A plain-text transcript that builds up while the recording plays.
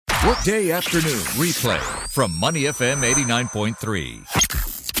Workday Afternoon Replay from Money FM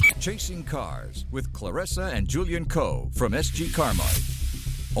 89.3. Chasing Cars with Clarissa and Julian Coe from SG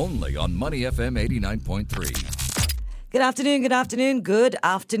Carmike. Only on Money FM 89.3. Good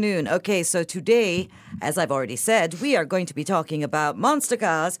afternoon. Okay, so today, as I've already said, we are going to be talking about monster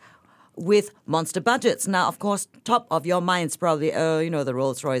cars with monster budgets. Now, of course, top of your mind's probably, the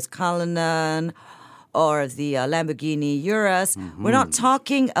Rolls-Royce Cullinan or the Lamborghini Urus. Mm-hmm. We're not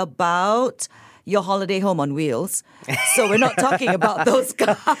talking about your holiday home on wheels. So we're not talking about those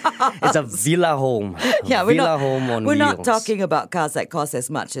cars. It's a villa home. We're wheels. not talking about cars that cost as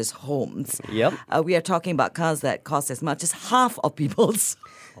much as homes. Yep. We are talking about cars that cost as much as half of people's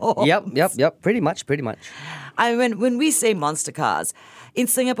homes. Yep. Pretty much. When we say monster cars, in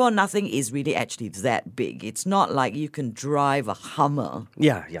Singapore, nothing is really actually that big. It's not like you can drive a Hummer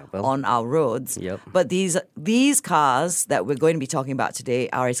on our roads. Yep. But these cars that we're going to be talking about today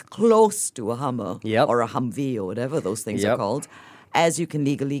are as close to a Hummer or a Humvee or whatever those things are called as you can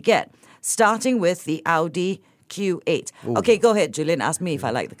legally get. Starting with the Audi Q8. Ooh. Okay, go ahead, Julian. Ask me if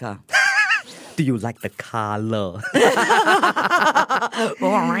I like the car. Do you like the color?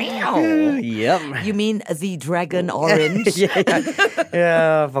 Yep. You mean the dragon orange?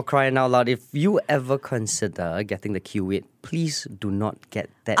 Yeah, for crying out loud. If you ever consider getting the Q8, please do not get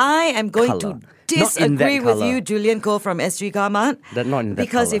that I am going color. to disagree with you, Julian Coe from SG Carmike. Not in that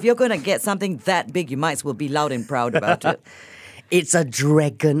Because color. if you're going to get something that big, you might as well be loud and proud about it. It's a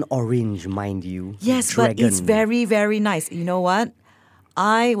dragon orange, mind you. Yes, dragon. But it's very, very nice. You know what?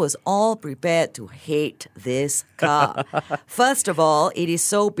 I was all prepared to hate this car. First of all, it is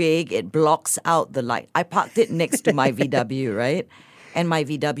so big, it blocks out the light. I parked it next to my VW, right? And my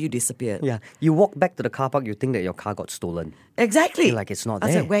VW disappeared. Yeah, you walk back to the car park, you think that your car got stolen. Exactly. You're like, it's not there.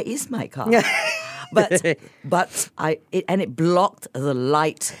 I was like, where is my car? It blocked the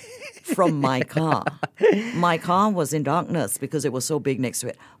light from my car. My car was in darkness because it was so big next to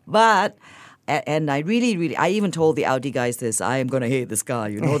it. And I really, I even told the Audi guys this, I am going to hate this car.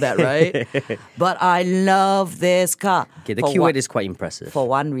 You know that, right? But I love this car. Okay, the Q8 is quite impressive. For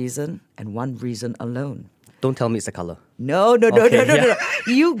one reason, and one reason alone. Don't tell me it's the color. No.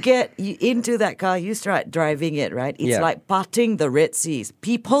 You get into that car, you start driving it, right? It's like parting the Red Seas.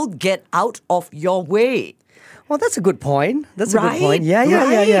 People get out of your way. Well, that's a good point. That's a right? good point.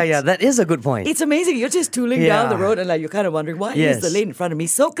 Yeah. That is a good point. It's amazing. You're just tooling down the road and you're kind of wondering, why is the lane in front of me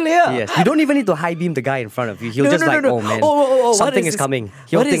so clear? Yes. You don't even need to high beam the guy in front of you. He'll oh man, something is coming.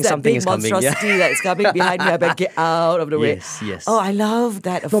 He'll think something is coming. What is that big monstrosity that's coming behind me? I better get out of the way. Yes. Oh, I love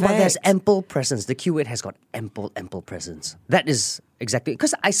that effect. No, but there's ample presence. The Q8 has got ample presence. That is exactly,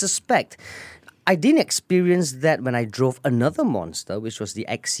 because I suspect I didn't experience that when I drove another monster, which was the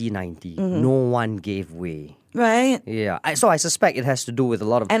XC90. Mm-hmm. No one gave way. Right. Yeah. So I suspect it has to do with a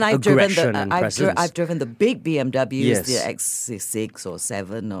lot of aggression and presence. I've driven the big BMWs, the X6 or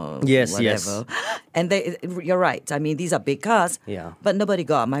 7 or whatever. Yes. And you're right. I mean, these are big cars. Yeah. But nobody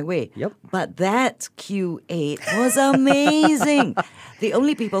got out of my way. Yep. But that Q8 was amazing. The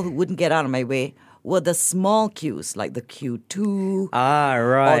only people who wouldn't get out of my way were the small Qs, like the Q2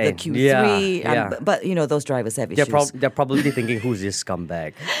 right. or the Q3. Yeah. But, those drivers have issues. They're probably thinking, who's this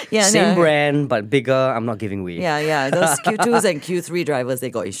scumbag? Same brand, but bigger. I'm not giving way. Yeah. Those Q2s and Q3 drivers, they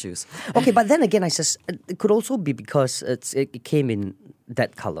got issues. Okay, but then again, it could also be because it came in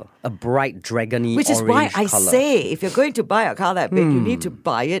that color, a bright dragony Which is orange why I color. say, if you're going to buy a car that big, you need to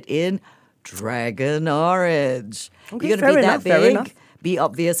buy it in dragon orange. Okay, you're going to be that fair big. enough. Be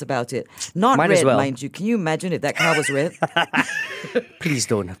obvious about it. Not Might red, as well. mind you. Can you imagine if that car was red? Please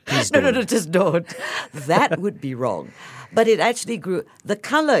don't. No, just don't. That would be wrong. But it actually grew. The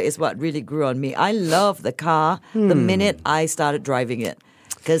color is what really grew on me. I love the car the minute I started driving it.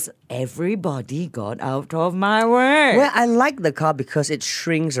 Because everybody got out of my way. Well, I like the car because it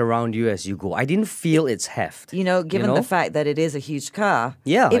shrinks around you as you go. I didn't feel its heft. Given the fact that it is a huge car,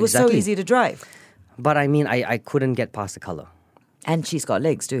 Yeah, it was so exactly. easy to drive. But I mean, I couldn't get past the color. And she's got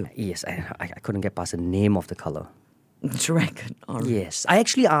legs too. Yes, I couldn't get past the name of the color. Dragon orange. Yes. I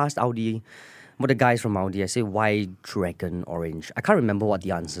actually asked Audi, the guys from Audi, I said, why dragon orange? I can't remember what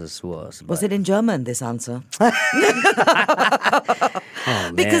the answers was. Was it in German, this answer?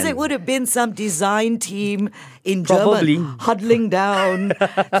 Oh, because man. it would have been some design team in Probably. German huddling down,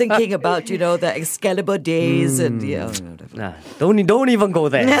 thinking about, the Excalibur days and Nah, don't even go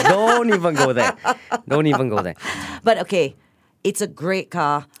there. Don't even go there. Don't even go there. But okay, it's a great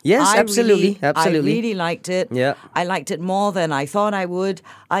car. Yes, absolutely. I really liked it. Yeah. I liked it more than I thought I would.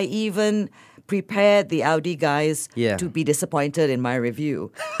 I even prepared the Audi guys Yeah. to be disappointed in my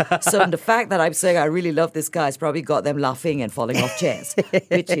review. So the fact that I'm saying I really love this car has probably got them laughing and falling off chairs,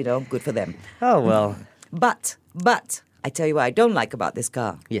 which, good for them. Oh, well. But I tell you what I don't like about this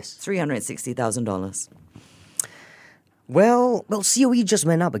car. Yes. $360,000. Well, COE just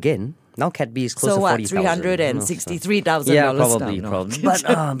went up again. Now Cat B is close So to what? 40,000. $363,000. Yeah, probably. No.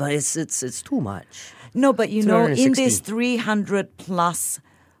 But it's too much. No, but in this 260. 300 plus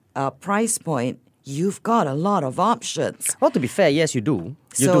price point, you've got a lot of options. Well, to be fair, yes, you do.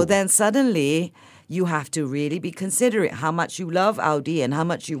 Then suddenly you have to really be considerate how much you love Audi and how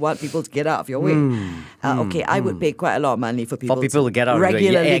much you want people to get out of your way. I would pay quite a lot of money for people people to get out of your way.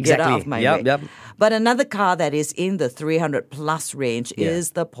 regularly Yeah, get exactly. out of my Yep, way. yep. But another car that is in the 300 plus range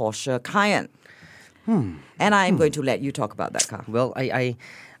is the Porsche Cayenne. And I'm going to let you talk about that car. Well, I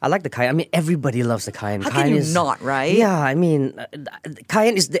like the Cayenne. I mean, everybody loves the Cayenne. How Cayenne can you is, not, right? Yeah, I mean,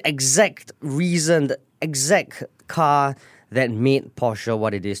 Cayenne is the exact reason, the exact car that made Porsche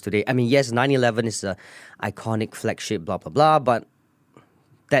what it is today. I mean, yes, 911 is an iconic flagship, blah, blah, blah, but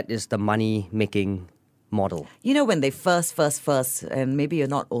that is the money-making model. When they first, and maybe you're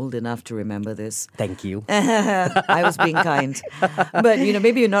not old enough to remember this. Thank you. I was being kind. But,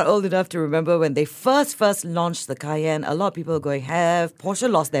 maybe you're not old enough to remember when they first launched the Cayenne, a lot of people were going, have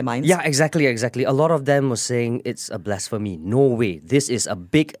Porsche lost their minds? Yeah, exactly. A lot of them were saying it's a blasphemy. No way. This is a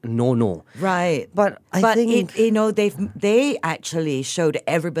big no-no. Right. But I think... they actually showed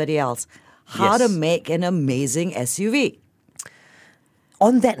everybody else how to make an amazing SUV.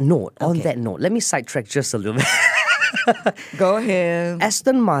 On that note, let me sidetrack just a little bit. Go ahead.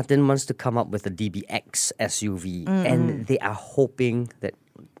 Aston Martin wants to come up with a DBX SUV, and they are hoping that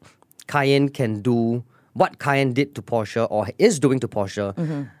Cayenne can do what Cayenne did to Porsche, or is doing to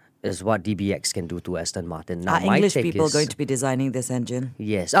Porsche, is what DBX can do to Aston Martin. Now, Are my English take people is, going to be designing this engine?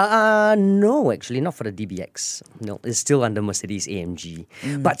 Yes. No, actually, not for the DBX. No, it's still under Mercedes AMG.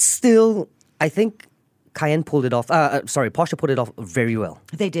 But still, I think Cayenne pulled it off. Porsche pulled it off very well.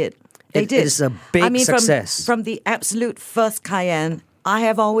 They did. They It did. is a big success. From the absolute first Cayenne, I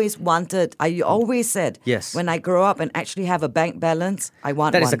always said, Yes. when I grow up and actually have a bank balance, I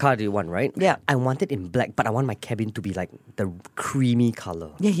want That one. is the car that you want, right? Yeah. I want it in black, but I want my cabin to be like the creamy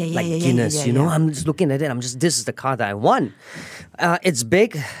color. Yeah, Like yeah, Guinness, yeah. I'm just looking at it. This is the car that I want. It's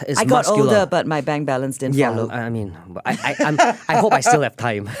big. It's I got muscular. older, but my bank balance didn't follow. I mean, I hope I still have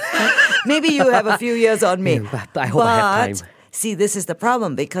time. Maybe you have a few years on me. Yeah, but I hope I have time. See, this is the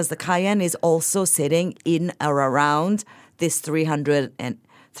problem because the Cayenne is also sitting in or around this 300 and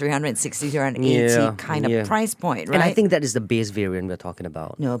 360, 380 kind of price point, right? And I think that is the base variant we're talking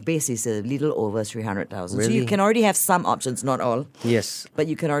about. No, base is a little over 300,000. So Really? you can already have some options, not all. Yes. But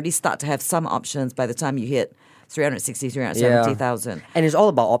you can already start to have some options by the time you hit 360, 370,000. And it's all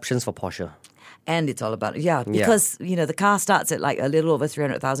about options for Porsche. And it's all about, because, the car starts at like a little over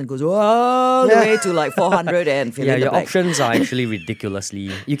 300,000, goes all the way to like 400 and fill in the Your blank. options are actually ridiculously.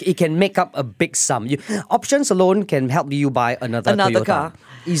 It can make up a big sum. Options alone can help you buy another Toyota car.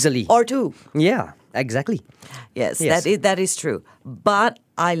 Easily. Or two. Yeah, exactly. Yes, Yes. that is true. But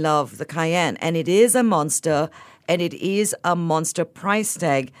I love the Cayenne, and it is a monster, and it is a monster price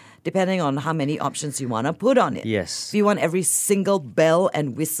tag, depending on how many options you want to put on it. Yes. If you want every single bell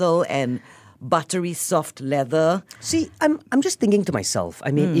and whistle and buttery soft leather. See, I'm just thinking to myself. I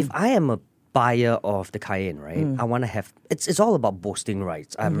mean, if I am a buyer of the Cayenne, right? I want to have. It's all about boasting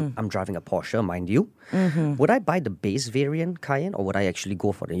rights. I'm driving a Porsche, mind you. Would I buy the base variant Cayenne, or would I actually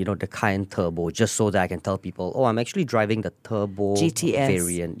go for the Cayenne Turbo, just so that I can tell people, oh, I'm actually driving the Turbo GTS.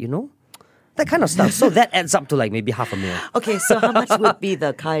 variant, that kind of stuff. So that adds up to like maybe $500,000. Okay, so how much would be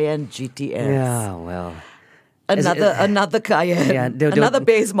the Cayenne GTS? Yeah, well. Another Cayenne. Yeah, another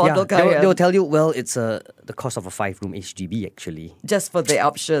base model Cayenne. They'll tell you, well, it's the cost of a 5-room HGB actually. Just for the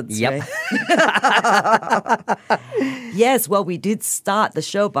options. Yep. Right? Yes, well, we did start the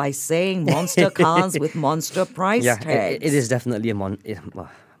show by saying monster cars with monster price tags. It is definitely a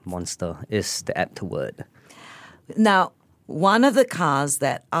monster is the apt word. Now, one of the cars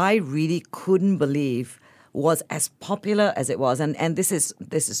that I really couldn't believe was as popular as it was, and this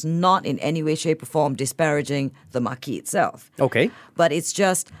is not in any way, shape, or form disparaging the Marquis itself. Okay. But it's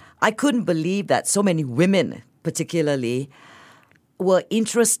just, I couldn't believe that so many women, particularly, were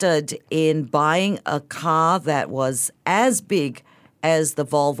interested in buying a car that was as big as the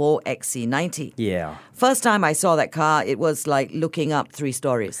Volvo XC90. Yeah. First time I saw that car, it was like looking up 3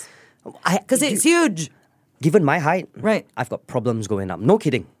 stories. Because it's huge. Given my height, Right. I've got problems going up. No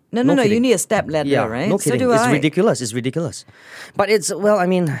kidding. No, kidding. you need a step ladder, right? No kidding. So do it's I. ridiculous. It's ridiculous. But it's, well, I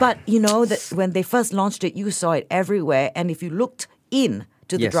mean... But that when they first launched it, you saw it everywhere. And if you looked in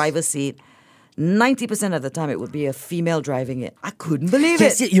to the Yes. driver's seat, 90% of the time it would be a female driving it. I couldn't believe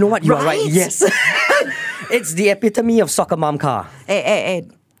Yes, it. you know what? You are right. Yes. It's the epitome of soccer mom car. Hey,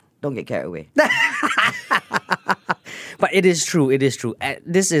 don't get carried away. But it is true. It is true.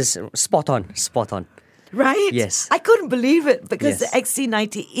 This is spot on. Right? Yes. I couldn't believe it because Yes. the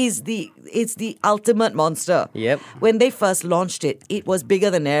XC90 is the ultimate monster. Yep. When they first launched it, it was bigger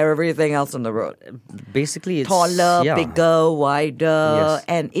than everything else on the road. Basically, it's Taller, yeah. bigger, wider, Yes.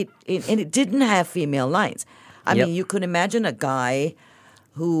 and it didn't have female lines. I Yep. mean, you could imagine a guy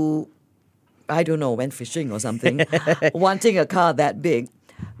who, I don't know, went fishing or something, wanting a car that big,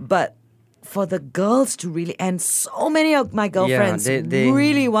 but for the girls to really, and so many of my girlfriends they-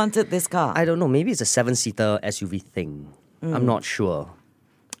 really wanted this car. I don't know. Maybe it's a 7-seater SUV thing. I'm not sure.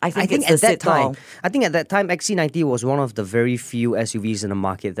 I think it's at the that time, sit-tall. I think at that time, XC90 was one of the very few SUVs in the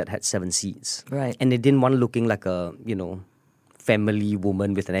market that had 7 seats. Right. And they didn't want looking like a, family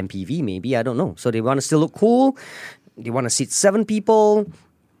woman with an MPV, maybe. I don't know. So they want to still look cool. They want to seat 7 people.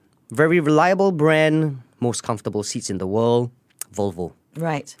 Very reliable brand. Most comfortable seats in the world. Volvo.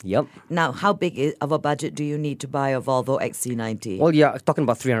 Right. Yep. Now, how big of a budget do you need to buy a Volvo XC90? Well, yeah, talking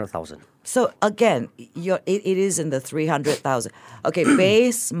about 300,000. So again, it is in the 300,000. Okay,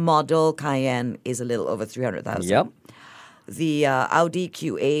 base model Cayenne is a little over 300,000. Yep. The Audi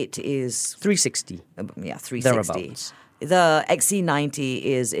Q8 is 360. 360. Thereabouts. The XC90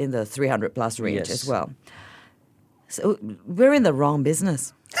 is in the 300 plus range Yes. as well. So we're in the wrong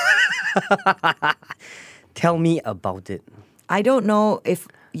business. Tell me about it. I don't know if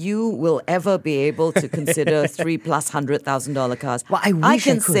you will ever be able to consider $300,000+ cars. Well, I wish I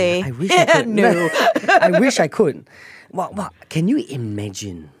can could. say I wish I could. no. I wish I could. Well, can you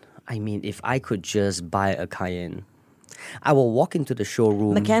imagine? I mean, if I could just buy a Cayenne, I will walk into the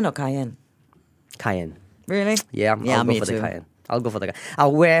showroom. Macan or Cayenne? Cayenne. Really? Yeah, I'll me go for too. the Cayenne. I'll go for the Cayenne.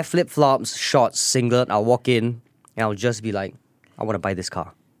 I'll wear flip-flops, shorts, singlet. I'll walk in and I'll just be like, I want to buy this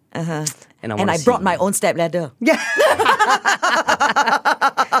car. Uh-huh. And And I brought my own stepladder. Yeah.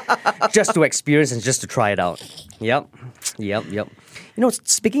 Just to experience and just to try it out. Yep.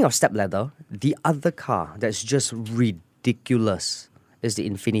 Speaking of stepladder, the other car that's just ridiculous is the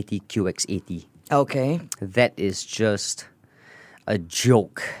Infiniti QX80. Okay. That is just a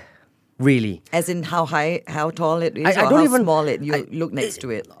joke. Really. As in how tall it is, I or don't how even- small you look next to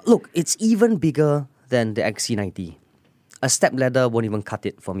it. Look, it's even bigger than the XC90. A step ladder won't even cut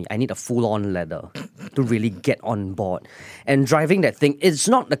it for me. I need a full-on ladder to really get on board. And driving that thing, it's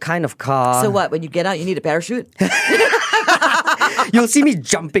not the kind of car... So what? When you get out, you need a parachute? You'll see me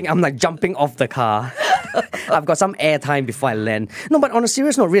jumping. I'm like jumping off the car. I've got some air time before I land. No, but on a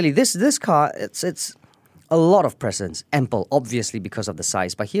serious note, really, this car, it's a lot of presence. Ample, obviously, because of the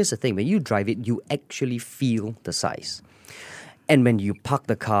size. But here's the thing. When you drive it, you actually feel the size. And when you park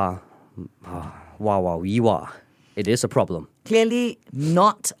the car, wow, it is a problem. Clearly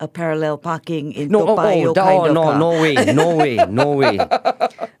not a parallel parking in No, Toa Payoh kind of car.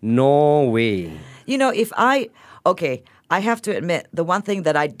 No way. You know, I have to admit, the one thing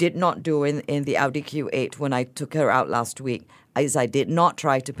that I did not do in the Audi Q8 when I took her out last week is I did not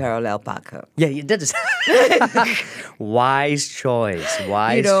try to parallel park her. Yeah, that is wise choice.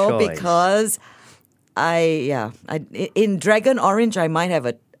 Because in Dragon Orange I might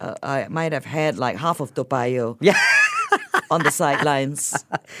have had like half of Toa Payoh on the sidelines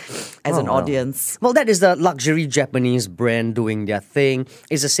as an audience. Well, that is the luxury Japanese brand doing their thing.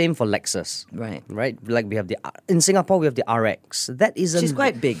 It's the same for Lexus. Right. Like we have in Singapore we have the RX. That isn't. She's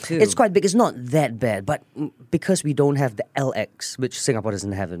quite big too. It's quite big. It's not that bad, but because we don't have the LX, which Singapore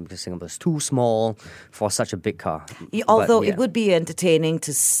doesn't have, because Singapore is too small for such a big car. Although But, yeah. it would be entertaining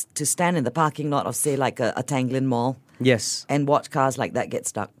to stand in the parking lot of, say, like a Tanglin Mall Yes. and watch cars like that get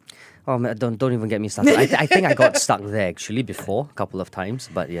stuck. Oh man, don't even get me started. I think I got stuck there actually before a couple of times,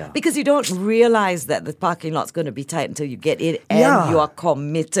 but yeah. Because you don't realize that the parking lot's going to be tight until you get in and Yeah. you are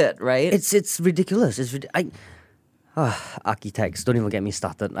committed, right? It's ridiculous. Architects, don't even get me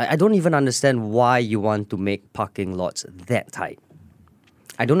started. I don't even understand why you want to make parking lots that tight.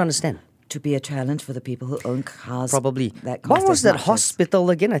 I don't understand. to be a challenge for the people who own cars. Probably. That What cost was as that much as hospital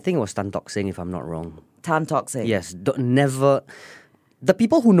again? I think it was Tan Tock Seng, if I'm not wrong. Tan Tock Seng. Yes, never. The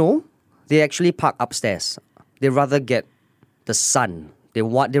people who know, they actually park upstairs. They rather get the sun. They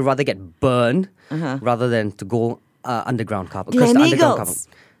rather get burned rather than to go underground car park. Because the underground car park. Gleneagles.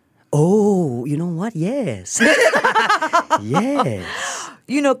 Oh, you know what? Yes. Yes.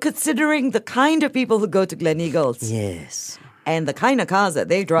 You know, considering the kind of people who go to Gleneagles Yes. and the kind of cars that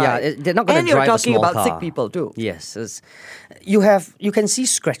they drive. Yeah, they're not going and to drive you're a talking small about car. sick people too. Yes, you can see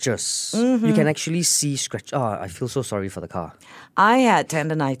scratches. You can actually see scratch. Oh, I feel so sorry for the car. I had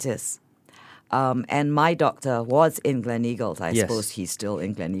tendonitis And my doctor was in Gleneagles. I Yes. suppose he's still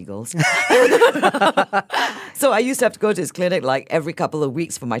in Gleneagles. So I used to have to go to his clinic like every couple of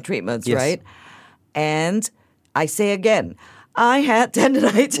weeks for my treatments, Yes. right? And I say again, I had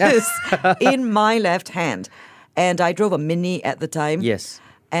tendinitis in my left hand. And I drove a Mini at the time. Yes.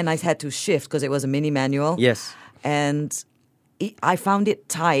 And I had to shift because it was a Mini manual. Yes. And I found it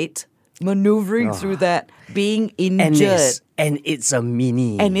tight maneuvering through that, being And injured. it's a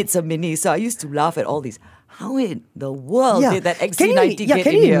Mini. And it's a Mini. So I used to laugh at all these. How in the world did that XC90 Can you, get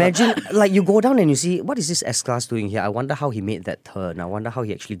can in you here? imagine, like you go down and you see, what is this S-Class doing here? I wonder how he made that turn. I wonder how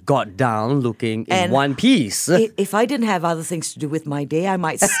he actually got down looking in And one piece. If I didn't have other things to do with my day, I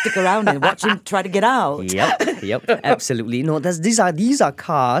might stick around and watch him try to get out. Yep, absolutely. No, these are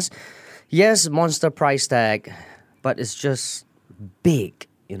cars. Yes, monster price tag, but it's just big.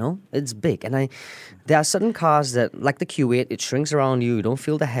 You know, it's big, and there are certain cars that, like the Q8, it shrinks around you. You don't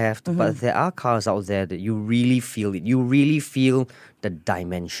feel the heft, but there are cars out there that you really feel it. You really feel the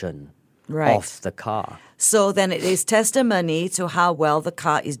dimension Right. of the car. So then it is testimony to how well the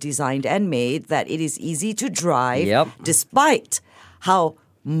car is designed and made, that it is easy to drive Yep. despite how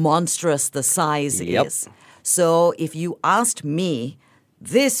monstrous the size Yep. is. So if you asked me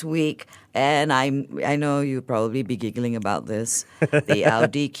this week, and I know you'll probably be giggling about this, the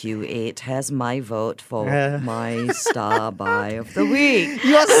Audi Q8 has my vote for my star buy of the week.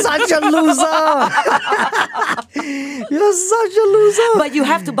 You're such a loser. You're such a loser. But you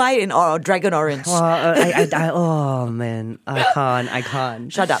have to buy it in Dragon Orange. Oh man, I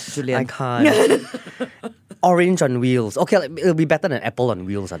can't. Shut up, Julian. I can't. Orange on wheels. Okay, it'll be better than Apple on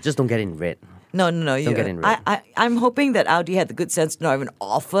wheels. Just don't get it in red. No. Don't get in red. I'm hoping that Audi had the good sense to not even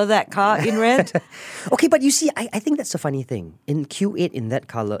offer that car in red. Okay, but you see, I think that's the funny thing. In Q8 in that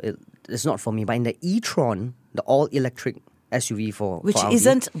color, it's not for me. But in the e-tron, the all-electric SUV for Which Audi,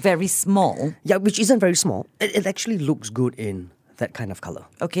 isn't very small. yeah, which isn't very small. It actually looks good in that kind of color.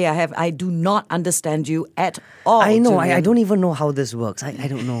 Okay, I do not understand you at all. I know. I Julian. don't even know how this works. I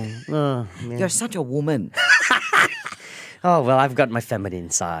don't know. Man. You're such a woman. Oh well, I've got my feminine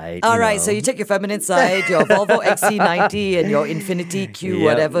side. All right, so you take your feminine side, your Volvo XC90 and your Infiniti Q, Yep.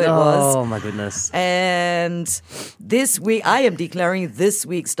 whatever it was. Oh my goodness. And this week, I am declaring this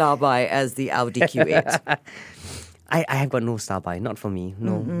week's star buy as the Audi Q8. I have got no star buy, not for me.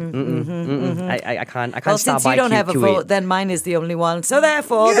 No, I can't. I can't Well, star since buy you don't have a Q8. vote, then mine is the only one. So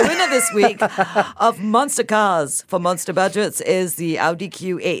therefore, the winner this week of Monster Cars for Monster Budgets is the Audi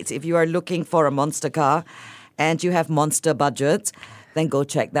Q8. If you are looking for a monster car and you have monster budgets, then go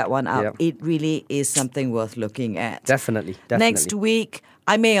check that one out. Yep. It really is something worth looking at. Definitely. Next week,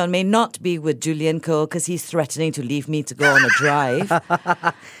 I may or may not be with Julian Coe because he's threatening to leave me to go on a drive.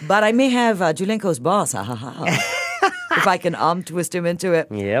 But I may have Julian Coe's boss. If I can arm twist him into it.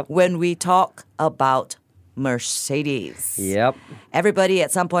 Yep. When we talk about Mercedes. Yep. Everybody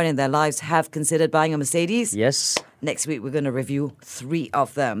at some point in their lives have considered buying a Mercedes. Yes. Next week, we're going to review 3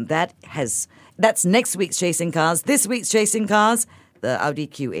 of them. That's next week's Chasing Cars. This week's Chasing Cars, the Audi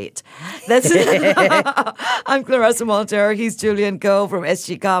Q8. That's it. I'm Clarissa Montero. He's Julian Coe from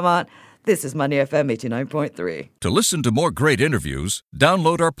SG Carmart. This is Money FM 89.3. To listen to more great interviews,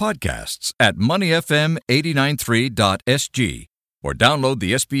 download our podcasts at moneyfm893.sg or download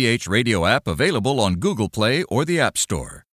the SPH radio app available on Google Play or the App Store.